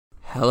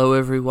Hello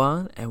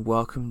everyone, and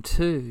welcome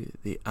to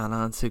the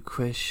Unanswered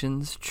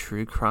Questions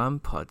True Crime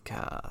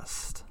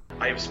Podcast.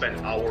 I have spent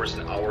hours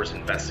and hours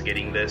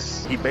investigating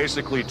this. He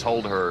basically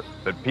told her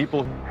that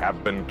people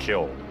have been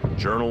killed.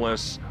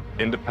 Journalists,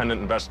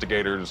 independent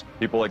investigators,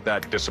 people like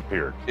that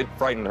disappeared. It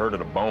frightened her to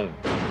the bone.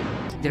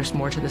 There's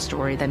more to the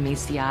story than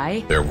meets the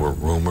eye. There were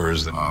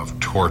rumors of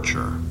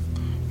torture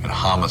and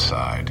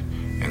homicide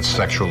and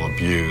sexual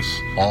abuse,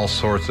 all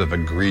sorts of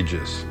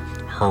egregious,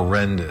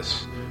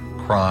 horrendous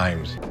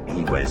crimes.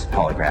 He was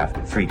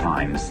polygraphed 3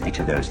 times. Each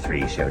of those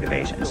 3 showed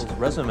evasions. His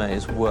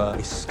resumes were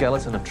a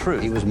skeleton of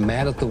truth. He was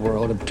mad at the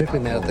world and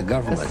particularly mad at the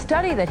government. The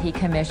study that he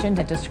commissioned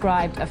had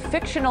described a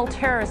fictional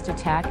terrorist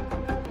attack.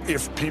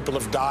 If people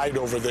have died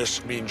over this,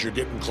 it means you're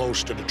getting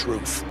close to the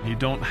truth. You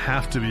don't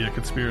have to be a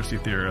conspiracy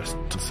theorist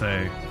to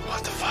say,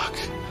 what the fuck?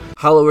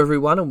 Hello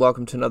everyone, and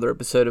welcome to another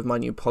episode of my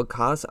new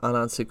podcast,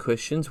 Unanswered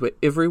Questions, where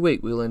every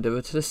week we'll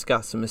endeavour to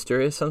discuss a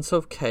mysterious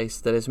unsolved case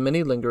that has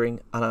many lingering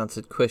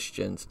unanswered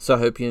questions. So I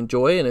hope you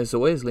enjoy, and as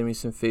always, leave me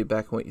some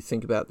feedback on what you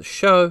think about the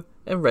show,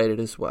 and rate it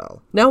as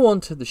well. Now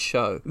on to the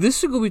show.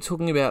 This week we'll be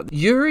talking about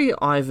Yuri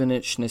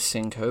Ivanich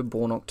Nosenko,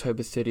 born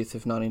October 30th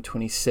of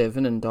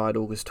 1927 and died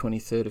August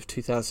 23rd of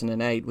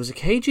 2008, was a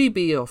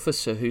KGB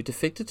officer who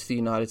defected to the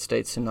United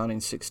States in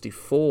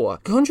 1964.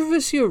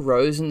 Controversy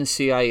arose in the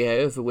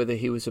CIA over whether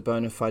he was a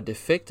bona fide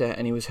defector,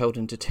 and he was held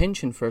in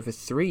detention for over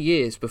 3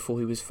 years before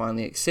he was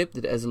finally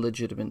accepted as a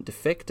legitimate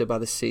defector by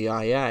the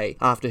CIA.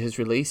 After his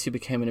release, he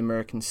became an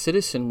American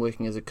citizen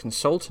working as a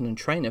consultant and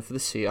trainer for the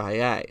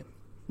CIA.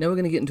 Now we're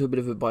going to get into a bit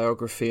of a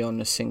biography on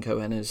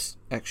Nosenko and his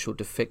actual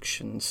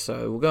defections.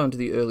 So we'll go into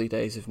the early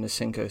days of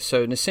Nosenko.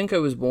 So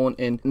Nosenko was born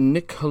in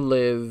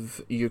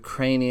Nikolaev,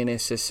 Ukrainian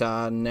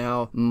SSR,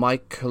 now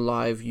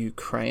Mykolaiv,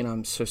 Ukraine.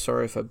 I'm so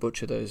sorry if I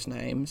butcher those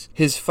names.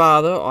 His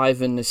father,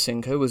 Ivan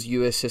Nosenko, was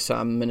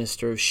USSR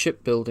Minister of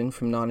Shipbuilding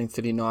from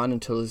 1939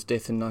 until his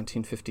death in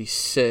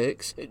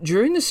 1956.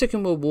 During the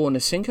Second World War,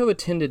 Nosenko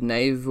attended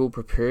Naval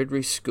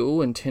Preparatory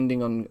School,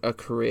 intending on a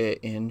career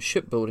in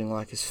shipbuilding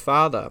like his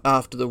father.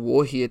 After the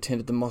war, he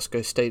attended the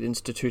Moscow State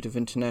Institute of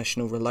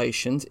International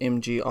Relations,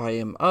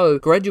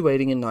 MGIMO,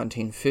 graduating in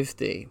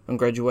 1950. On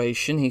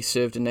graduation, he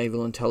served in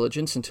naval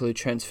intelligence until he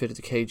transferred to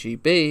the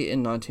KGB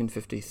in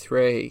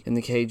 1953. In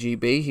the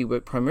KGB, he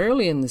worked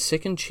primarily in the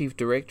Second Chief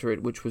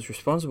Directorate, which was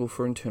responsible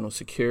for internal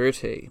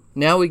security.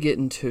 Now we get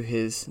into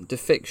his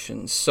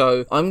defections.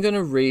 So I'm going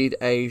to read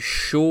a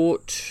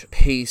short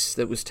piece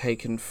that was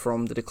taken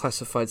from the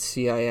declassified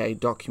CIA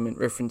document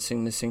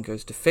referencing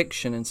Nosenko's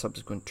defection and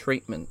subsequent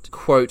treatment.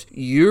 Quote,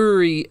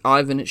 Yuri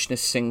Ivanich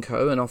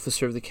Nosenko, an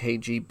officer of the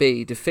KGB,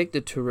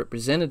 defected to a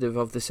representative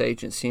of this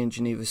agency in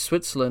Geneva,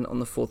 Switzerland on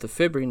the 4th of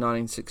February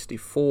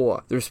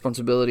 1964. The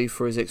responsibility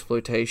for his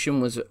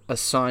exploitation was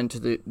assigned to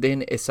the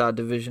then SR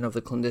division of the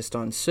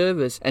clandestine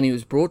service, and he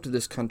was brought to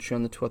this country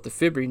on the 12th of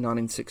February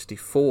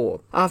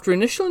 1964. After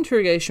initial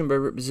interrogation by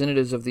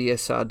representatives of the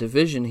SR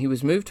division, he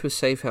was moved to a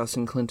safe house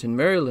in Clinton,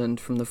 Maryland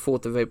from the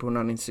 4th of April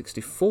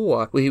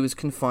 1964, where he was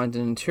confined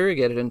and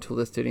interrogated until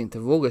the 13th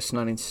of August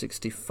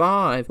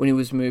 1965, when he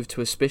was moved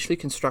to a specially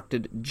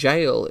constructed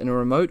jail in a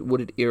remote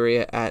wooded area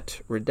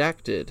at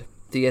Redacted.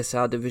 The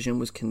SR division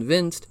was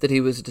convinced that he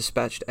was a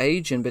dispatched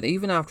agent, but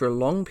even after a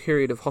long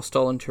period of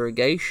hostile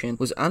interrogation,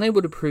 was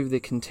unable to prove their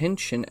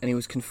contention, and he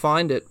was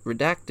confined at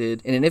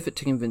Redacted in an effort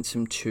to convince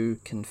him to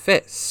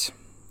confess.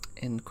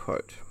 End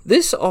quote.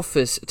 This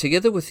office,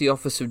 together with the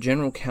Office of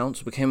General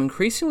Counsel, became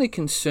increasingly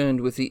concerned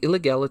with the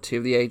illegality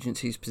of the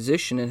agency's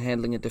position in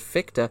handling a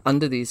defector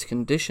under these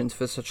conditions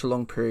for such a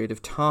long period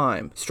of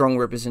time. Strong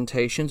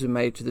representations were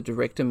made to the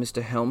director,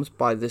 Mr. Helms,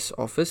 by this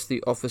office,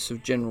 the Office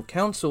of General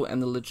Counsel,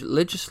 and the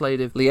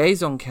Legislative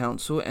Liaison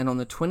Council, and on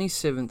the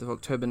 27th of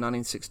October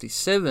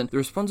 1967, the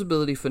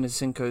responsibility for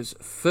Nosenko's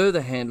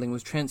further handling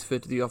was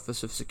transferred to the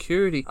Office of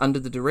Security under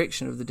the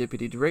direction of the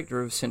Deputy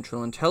Director of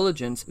Central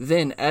Intelligence,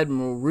 then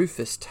Admiral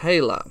Rufus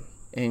Taylor.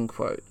 End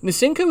quote.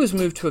 Nosenko was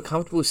moved to a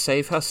comfortable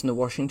safe house in the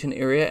Washington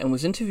area and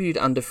was interviewed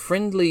under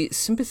friendly,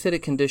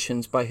 sympathetic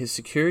conditions by his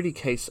security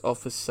case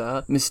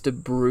officer, Mr.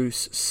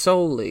 Bruce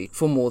Soley,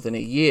 for more than a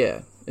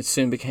year. It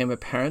soon became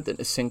apparent that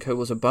Nosenko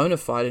was a bona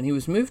fide, and he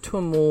was moved to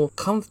a more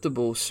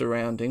comfortable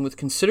surrounding with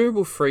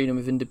considerable freedom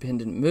of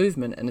independent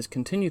movement, and has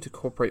continued to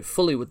cooperate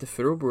fully with the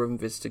Federal Bureau of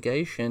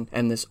Investigation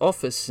and this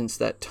office since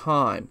that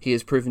time. He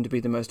has proven to be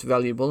the most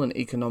valuable and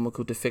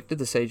economical defector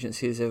this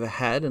agency has ever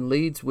had, and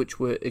leads which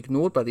were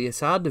ignored by the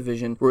SR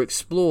division were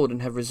explored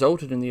and have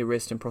resulted in the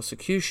arrest and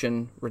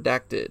prosecution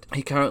redacted.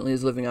 He currently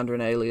is living under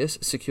an alias,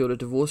 secured a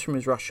divorce from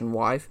his Russian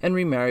wife, and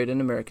remarried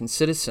an American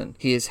citizen.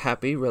 He is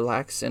happy,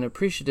 relaxed, and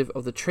appreciative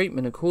of the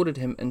treatment accorded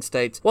him, and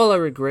states, "While I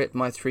regret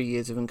my 3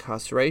 years of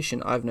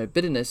incarceration, I have no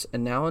bitterness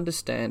and now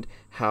understand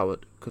how it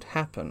could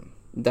happen."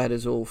 That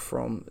is all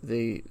from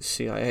the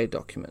CIA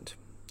document.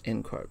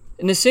 End quote.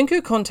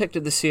 Nosenko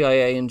contacted the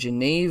CIA in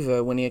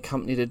Geneva when he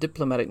accompanied a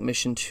diplomatic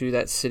mission to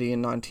that city in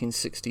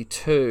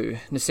 1962.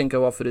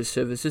 Nosenko offered his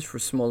services for a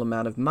small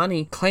amount of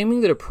money,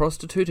 claiming that a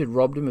prostitute had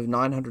robbed him of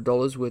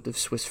 $900 worth of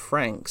Swiss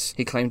francs.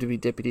 He claimed to be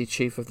deputy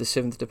chief of the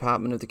 7th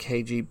Department of the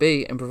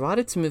KGB and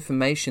provided some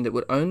information that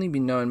would only be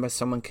known by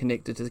someone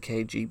connected to the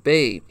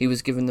KGB. He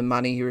was given the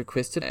money he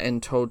requested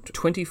and told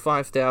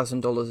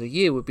 $25,000 a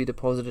year would be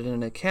deposited in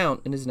an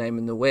account in his name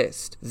in the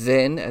West.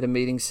 Then, at a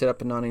meeting set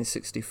up in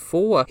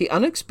 1964, he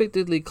unexpectedly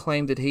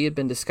claimed that he had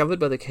been discovered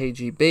by the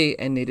KGB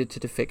and needed to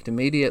defect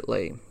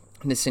immediately.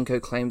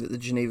 Nosenko claimed that the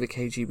Geneva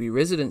KGB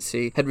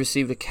residency had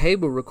received a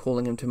cable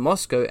recalling him to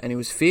Moscow, and he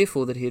was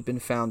fearful that he had been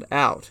found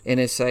out.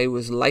 NSA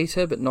was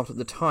later, but not at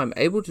the time,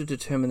 able to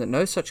determine that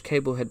no such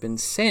cable had been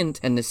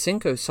sent, and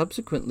Nosenko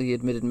subsequently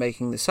admitted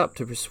making this up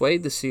to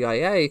persuade the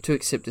CIA to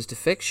accept his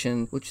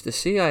defection, which the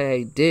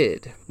CIA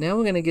did. Now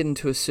we're going to get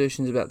into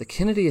assertions about the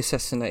Kennedy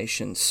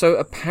assassination. So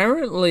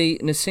apparently,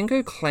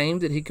 Nosenko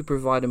claimed that he could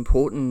provide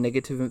important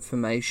negative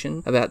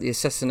information about the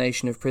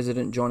assassination of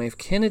President John F.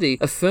 Kennedy,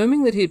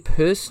 affirming that he had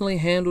personally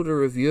handled a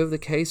review of the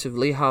case of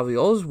Lee Harvey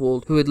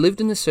Oswald, who had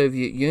lived in the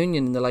Soviet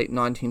Union in the late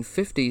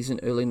 1950s and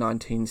early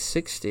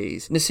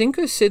 1960s.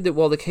 Nosenko said that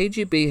while the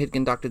KGB had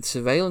conducted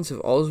surveillance of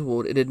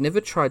Oswald, it had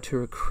never tried to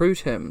recruit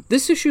him.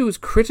 This issue was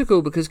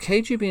critical because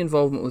KGB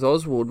involvement with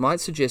Oswald might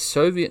suggest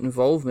Soviet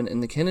involvement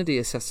in the Kennedy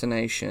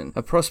assassination,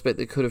 a prospect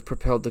that could have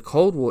propelled the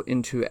Cold War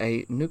into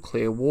a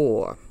nuclear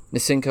war.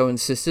 Nosenko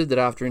insisted that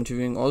after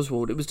interviewing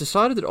Oswald, it was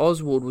decided that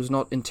Oswald was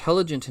not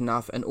intelligent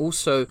enough and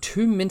also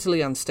too mentally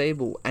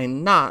unstable, a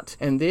nut,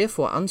 and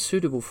therefore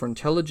unsuitable for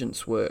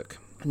intelligence work.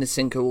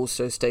 Nosenko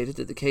also stated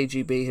that the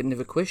KGB had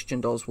never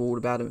questioned Oswald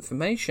about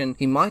information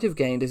he might have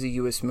gained as a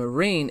US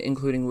Marine,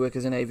 including work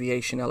as an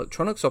aviation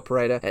electronics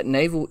operator at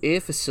Naval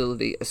Air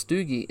Facility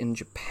Astugi in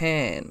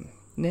Japan.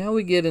 Now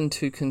we get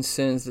into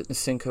concerns that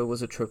Nosenko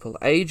was a triple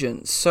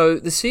agent. So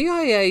the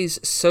CIA's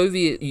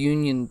Soviet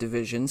Union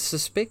division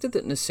suspected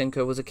that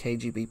Nosenko was a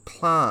KGB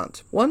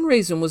plant. One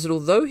reason was that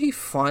although he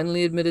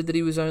finally admitted that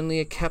he was only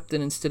a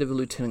captain instead of a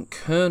lieutenant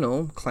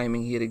colonel,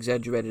 claiming he had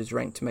exaggerated his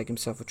rank to make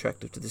himself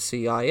attractive to the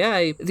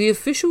CIA, the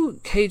official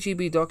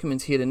KGB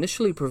documents he had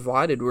initially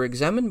provided were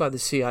examined by the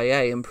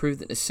CIA and proved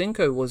that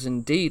Nosenko was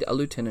indeed a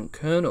lieutenant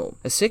colonel.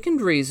 A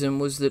second reason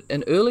was that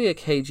an earlier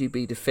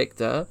KGB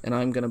defector, and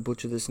I'm going to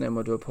butcher this name,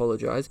 I do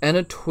apologize,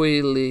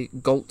 Anatoly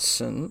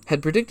Goltsyn,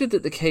 had predicted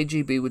that the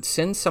KGB would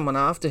send someone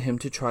after him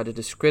to try to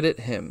discredit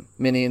him.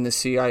 Many in the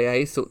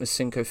CIA thought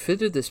Nosenko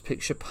fitted this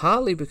picture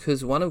partly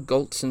because one of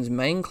Goltsyn's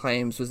main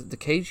claims was that the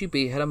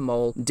KGB had a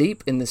mole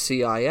deep in the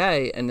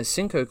CIA, and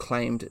Nosenko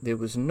claimed there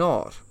was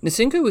not.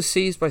 Nosenko was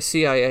seized by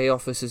CIA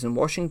officers in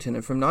Washington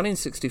and from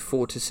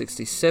 1964 to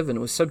 67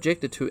 was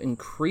subjected to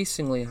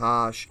increasingly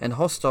harsh and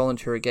hostile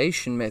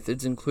interrogation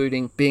methods,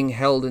 including being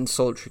held in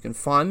solitary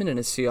confinement in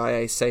a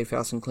CIA safe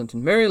house in Clinton,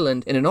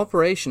 Maryland, in an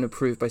operation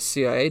approved by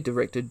CIA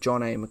Director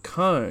John A.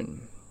 McCone.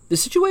 The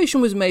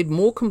situation was made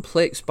more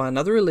complex by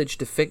another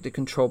alleged defector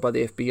controlled by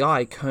the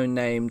FBI,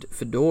 codenamed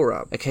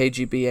Fedora, a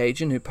KGB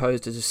agent who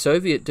posed as a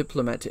Soviet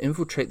diplomat to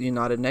infiltrate the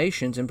United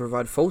Nations and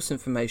provide false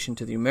information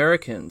to the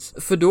Americans.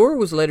 Fedora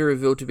was later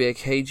revealed to be a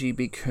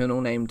KGB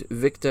colonel named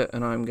Viktor,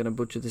 and I'm going to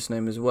butcher this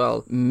name as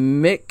well,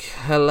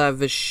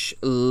 Mikhailovich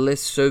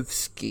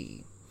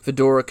Lesovsky.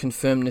 Fedora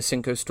confirmed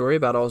Nosenko's story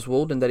about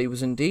Oswald and that he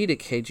was indeed a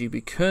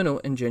KGB colonel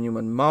and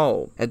genuine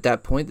mole. At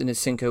that point, the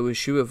Nosenko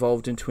issue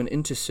evolved into an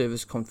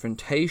inter-service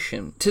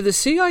confrontation. To the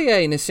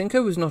CIA,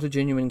 Nosenko was not a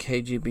genuine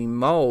KGB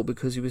mole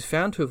because he was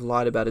found to have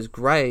lied about his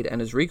grade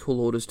and his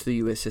recall orders to the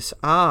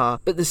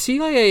USSR, but the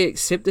CIA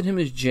accepted him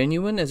as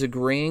genuine, as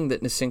agreeing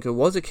that Nosenko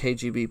was a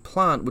KGB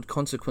plant would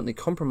consequently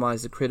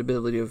compromise the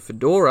credibility of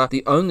Fedora,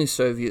 the only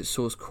Soviet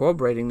source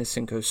corroborating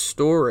Nosenko's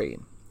story.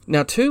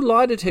 Now, 2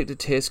 lie detector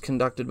tests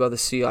conducted by the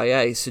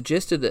CIA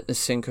suggested that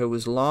Nosenko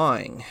was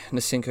lying.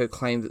 Nosenko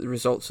claimed that the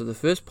results of the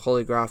first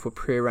polygraph were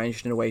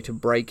prearranged in a way to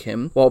break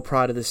him, while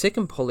prior to the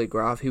second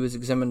polygraph, he was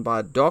examined by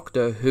a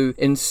doctor who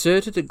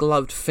inserted a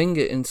gloved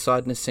finger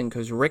inside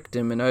Nosenko's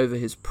rectum and over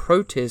his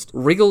protest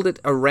wriggled it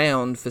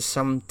around for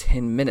some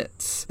 10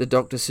 minutes. The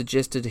doctor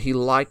suggested he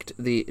liked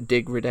the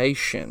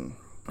degradation.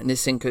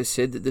 Nosenko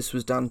said that this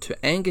was done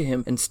to anger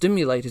him and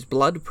stimulate his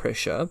blood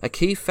pressure, a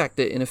key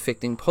factor in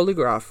affecting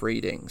polygraph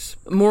readings.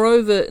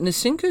 Moreover,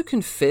 Nosenko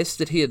confessed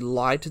that he had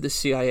lied to the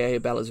CIA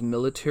about his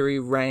military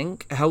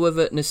rank.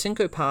 However,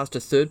 Nosenko passed a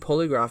third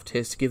polygraph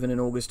test given in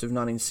August of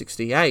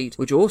 1968,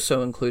 which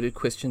also included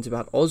questions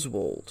about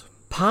Oswald.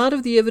 Part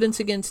of the evidence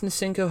against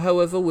Nosenko,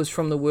 however, was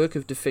from the work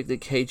of defected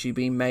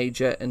KGB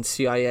major and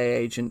CIA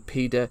agent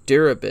Peter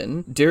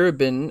Deribin.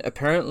 Deribin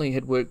apparently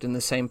had worked in the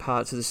same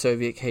parts of the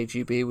Soviet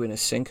KGB where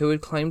Nosenko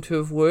had claimed to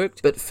have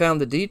worked, but found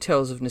the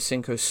details of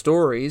Nosenko's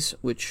stories,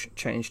 which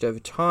changed over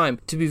time,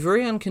 to be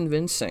very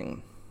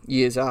unconvincing.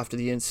 Years after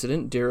the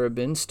incident,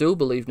 Deribin still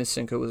believed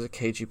Nosenko was a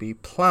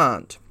KGB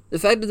plant. The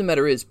fact of the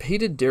matter is,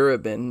 Peter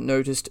Derabin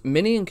noticed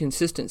many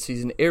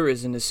inconsistencies and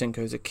errors in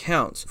Nosenko's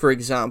accounts. For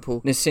example,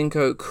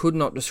 Nosenko could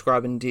not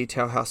describe in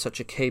detail how such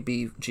a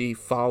KGB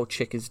file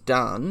check is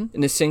done.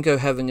 Nosenko,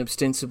 having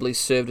ostensibly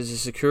served as a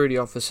security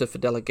officer for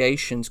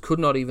delegations, could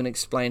not even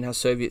explain how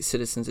Soviet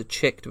citizens are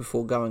checked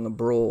before going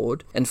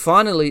abroad. And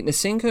finally,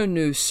 Nosenko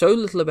knew so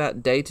little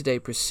about day-to-day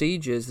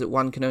procedures that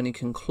one can only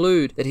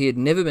conclude that he had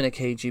never been a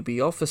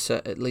KGB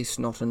officer, at least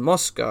not in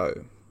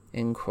Moscow."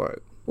 End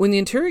quote. When the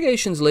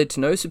interrogations led to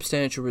no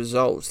substantial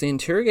results, the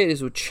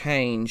interrogators were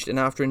changed, and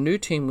after a new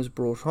team was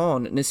brought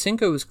on,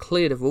 Nosenko was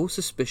cleared of all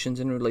suspicions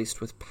and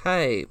released with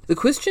pay. The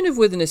question of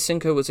whether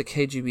Nosenko was a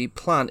KGB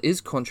plant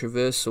is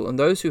controversial, and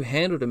those who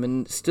handled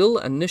him still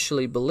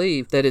initially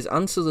believed that his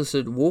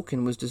unsolicited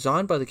walk-in was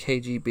designed by the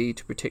KGB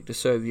to protect a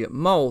Soviet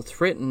mole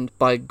threatened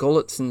by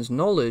Golitsyn's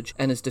knowledge,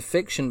 and his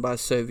defection by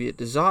Soviet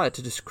desire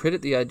to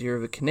discredit the idea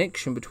of a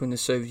connection between the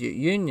Soviet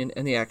Union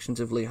and the actions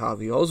of Lee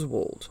Harvey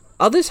Oswald.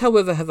 Others,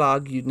 however, have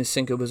argued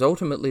Nosenko was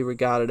ultimately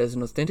regarded as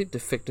an authentic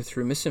defector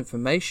through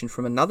misinformation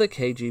from another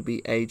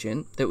KGB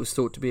agent that was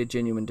thought to be a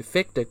genuine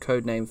defector,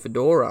 codenamed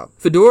Fedora.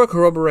 Fedora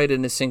corroborated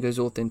Nosenko's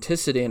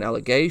authenticity and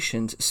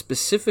allegations,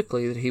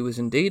 specifically that he was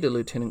indeed a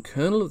lieutenant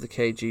colonel of the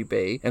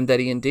KGB and that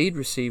he indeed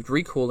received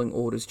recalling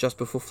orders just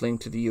before fleeing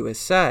to the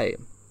USA.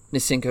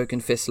 Nosenko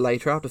confessed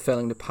later, after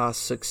failing to pass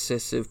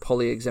successive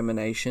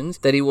poly-examinations,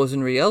 that he was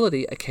in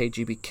reality a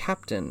KGB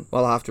captain,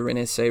 while after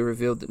NSA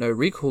revealed that no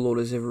recall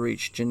orders ever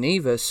reached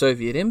Geneva,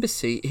 Soviet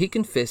embassy, he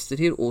confessed that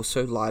he had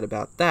also lied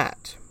about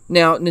that.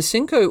 Now,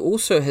 Nosenko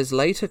also has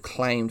later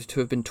claimed to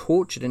have been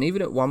tortured, and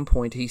even at one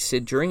point he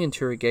said during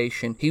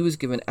interrogation he was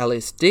given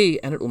LSD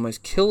and it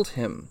almost killed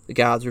him. The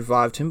guards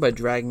revived him by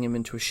dragging him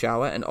into a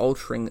shower and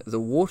altering the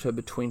water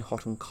between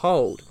hot and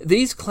cold.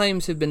 These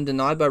claims have been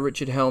denied by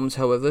Richard Helms,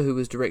 however, who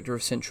was Director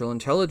of Central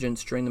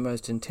Intelligence during the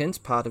most intense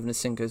part of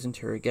Nosenko's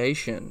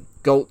interrogation.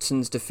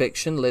 Golitsyn's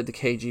defection led the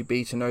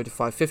KGB to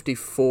notify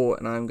 54,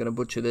 and I'm going to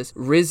butcher this,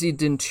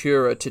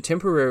 Rezidentura to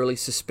temporarily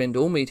suspend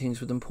all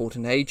meetings with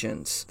important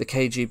agents. The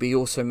KGB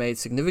also made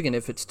significant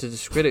efforts to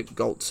discredit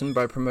Golitsyn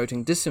by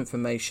promoting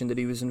disinformation that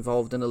he was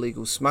involved in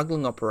illegal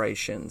smuggling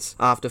operations.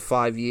 After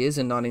 5 years,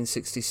 in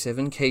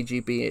 1967,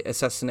 KGB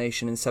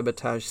Assassination and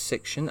Sabotage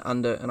Section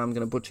under, and I'm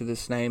going to butcher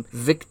this name,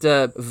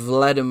 Viktor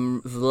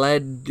Vladimirov,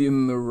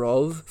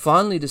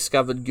 finally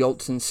discovered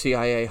Golitsyn's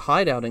CIA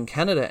hideout in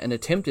Canada and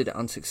attempted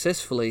unsuccessfully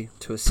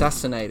to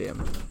assassinate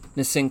him.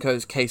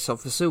 Nosenko's case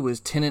officer was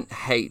Tenant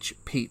H.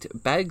 Pete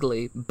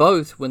Bagley,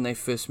 both when they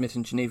first met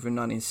in Geneva in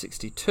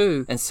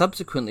 1962 and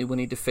subsequently when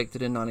he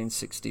defected in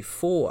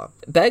 1964.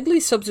 Bagley,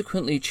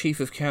 subsequently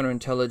Chief of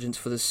Counterintelligence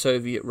for the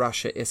Soviet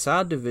Russia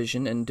SR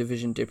Division and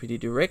Division Deputy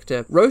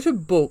Director, wrote a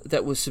book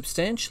that was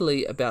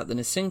substantially about the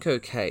Nosenko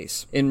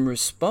case. In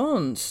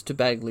response to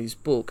Bagley's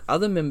book,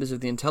 other members of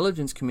the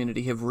intelligence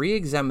community have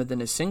re-examined the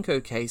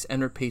Nosenko case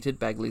and repeated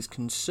Bagley's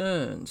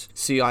concerns.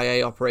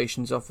 CIA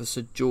Operations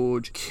Officer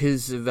George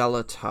Kizvelatar,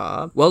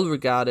 well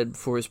regarded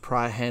for his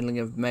prior handling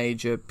of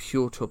Major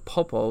Pyotr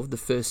Popov, the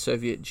first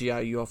Soviet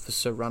GRU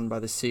officer run by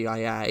the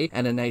CIA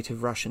and a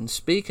native Russian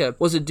speaker,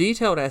 was a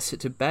detailed asset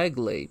to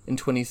Bagley. In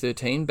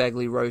 2013,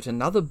 Bagley wrote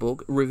another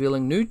book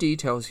revealing new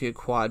details he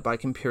acquired by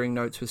comparing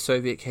notes with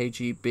Soviet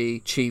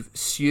KGB Chief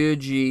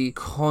Sergei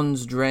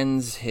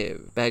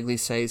Kondrantsev. Bagley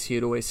says he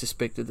had always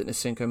suspected that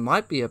Nosenko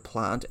might be a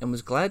plant and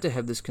was glad to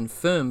have this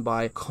confirmed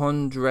by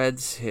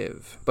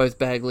Kondrantsev. Both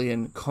Bagley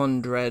and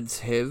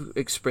Kondrantsev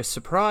expressed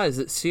surprise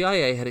that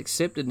CIA had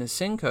accepted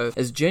Nosenko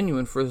as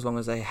genuine for as long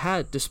as they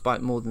had,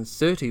 despite more than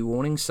 30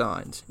 warning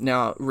signs.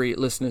 Now,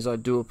 listeners, I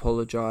do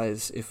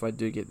apologize if I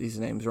do get these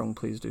names wrong.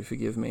 Please do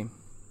forgive me.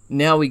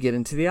 Now we get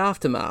into the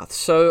aftermath.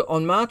 So,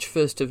 on March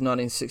 1st of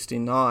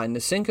 1969,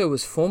 Nosenko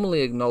was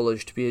formally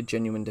acknowledged to be a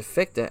genuine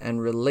defector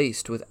and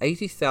released with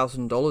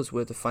 $80,000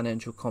 worth of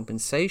financial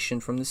compensation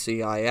from the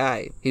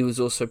CIA. He was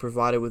also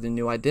provided with a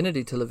new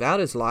identity to live out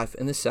his life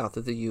in the south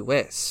of the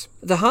US.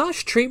 The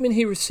harsh treatment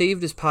he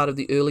received as part of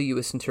the early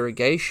US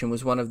interrogation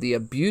was one of the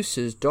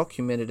abuses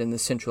documented in the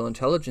Central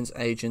Intelligence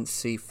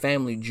Agency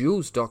Family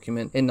Jewels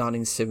document in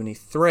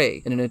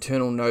 1973. In an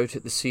internal note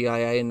at the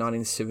CIA in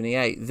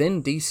 1978,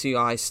 then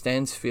DCI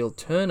Stansfield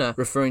Turner,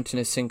 referring to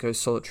Nosenko's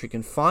solitary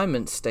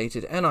confinement,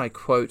 stated, and I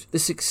quote,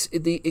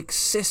 the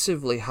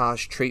excessively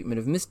harsh treatment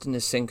of Mr.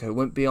 Nosenko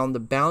went beyond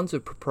the bounds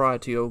of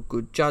propriety or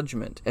good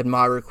judgment. At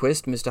my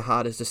request, Mr.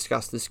 Hart has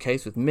discussed this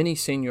case with many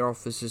senior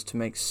officers to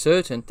make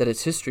certain that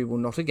its history will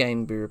not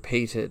again be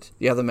repeated.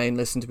 The other main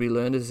lesson to be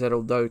learned is that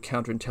although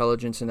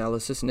counterintelligence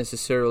analysis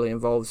necessarily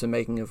involves the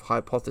making of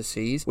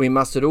hypotheses, we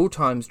must at all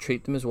times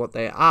treat them as what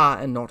they are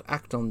and not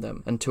act on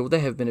them until they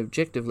have been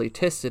objectively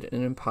tested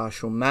in an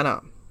impartial manner.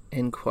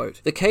 End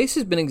quote. The case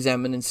has been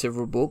examined in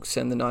several books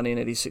and the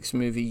 1986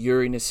 movie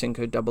Yuri,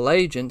 Nosenko Double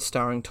Agent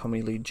starring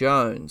Tommy Lee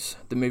Jones.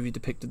 The movie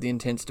depicted the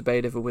intense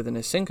debate over whether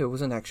Nosenko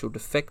was an actual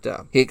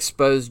defector. He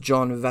exposed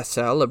John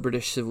Vassell, a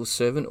British civil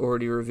servant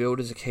already revealed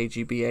as a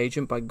KGB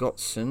agent by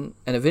Golitsyn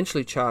and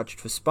eventually charged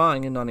for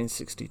spying in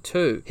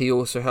 1962. He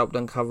also helped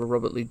uncover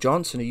Robert Lee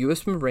Johnson, a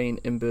US Marine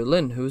in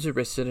Berlin who was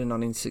arrested in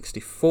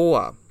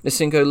 1964.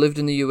 Nosenko lived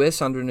in the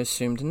US under an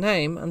assumed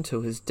name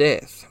until his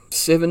death.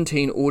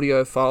 17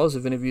 audio files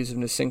of interviews of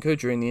Nosenko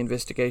during the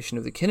investigation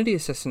of the Kennedy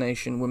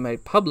assassination were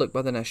made public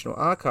by the National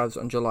Archives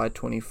on July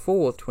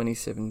 24,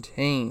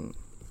 2017.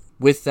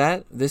 With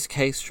that, this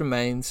case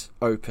remains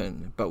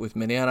open, but with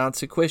many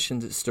unanswered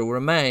questions that still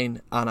remain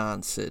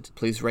unanswered.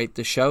 Please rate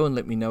the show and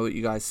let me know what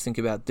you guys think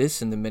about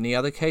this and the many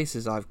other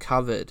cases I've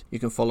covered. You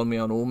can follow me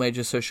on all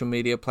major social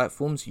media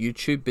platforms,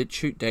 YouTube,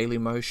 BitChute,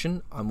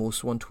 Dailymotion. I'm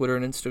also on Twitter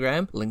and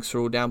Instagram. Links are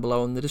all down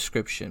below in the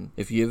description.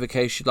 If you have a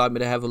case you'd like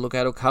me to have a look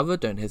at or cover,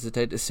 don't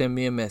hesitate to send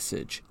me a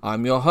message.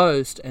 I'm your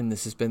host, and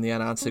this has been the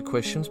Unanswered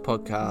Questions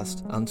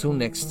Podcast. Until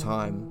next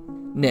time.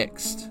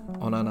 Next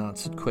on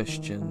Unanswered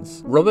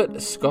Questions.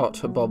 Robert Scott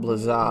Bob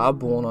Lazar,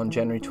 born on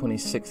January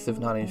 26th of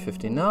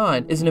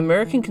 1959, is an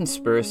American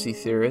conspiracy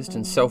theorist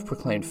and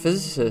self-proclaimed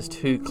physicist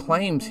who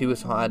claims he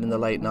was hired in the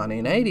late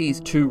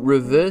 1980s to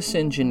reverse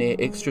engineer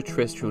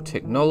extraterrestrial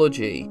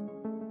technology.